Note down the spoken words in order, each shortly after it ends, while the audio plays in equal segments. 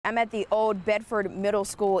I'm at the Old Bedford Middle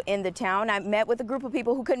School in the town. I met with a group of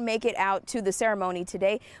people who couldn't make it out to the ceremony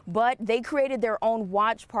today, but they created their own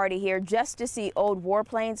watch party here just to see old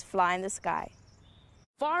warplanes fly in the sky.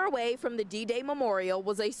 Far away from the D-Day Memorial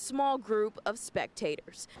was a small group of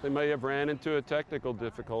spectators. They may have ran into a technical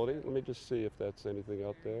difficulty. Let me just see if that's anything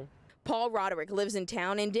out there. Paul Roderick lives in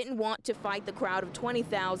town and didn't want to fight the crowd of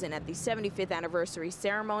 20,000 at the 75th anniversary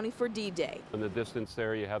ceremony for D-Day. In the distance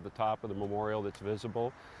there, you have the top of the memorial that's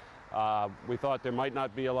visible. We thought there might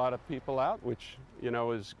not be a lot of people out, which, you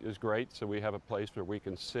know, is great. So we have a place where we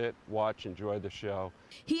can sit, watch, enjoy the show.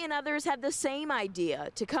 He and others had the same idea,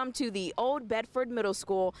 to come to the Old Bedford Middle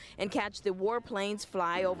School and catch the warplanes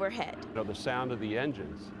fly overhead. You know, the sound of the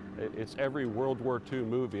engines. It's every World War II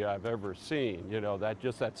movie I've ever seen, you know, that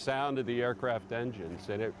sound of the aircraft engines,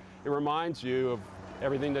 and it reminds you of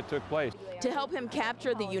everything that took place. To help him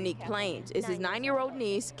capture the unique planes is his 9-year-old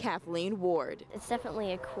niece, Kathleen Ward. It's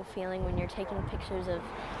definitely a cool feeling when you're taking pictures of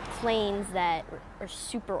planes that are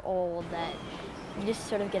super old, that you just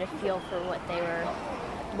sort of get a feel for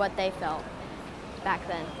what they felt back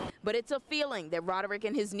then. But it's a feeling that Roderick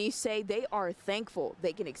and his niece say they are thankful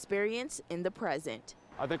they can experience in the present.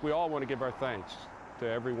 I think we all want to give our thanks to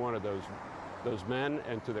every one of those men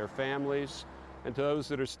and to their families and to those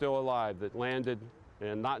that are still alive that landed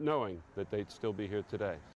and not knowing that they'd still be here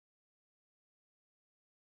today.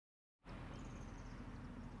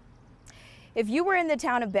 If you were in the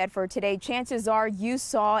town of Bedford today, chances are you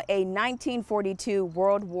saw a 1942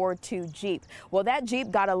 World War II Jeep. Well, that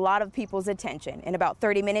Jeep got a lot of people's attention. In about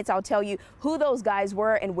 30 minutes, I'll tell you who those guys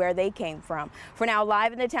were and where they came from. For now,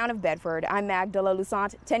 live in the town of Bedford, I'm Magdala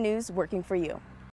Lusant, 10 News, working for you.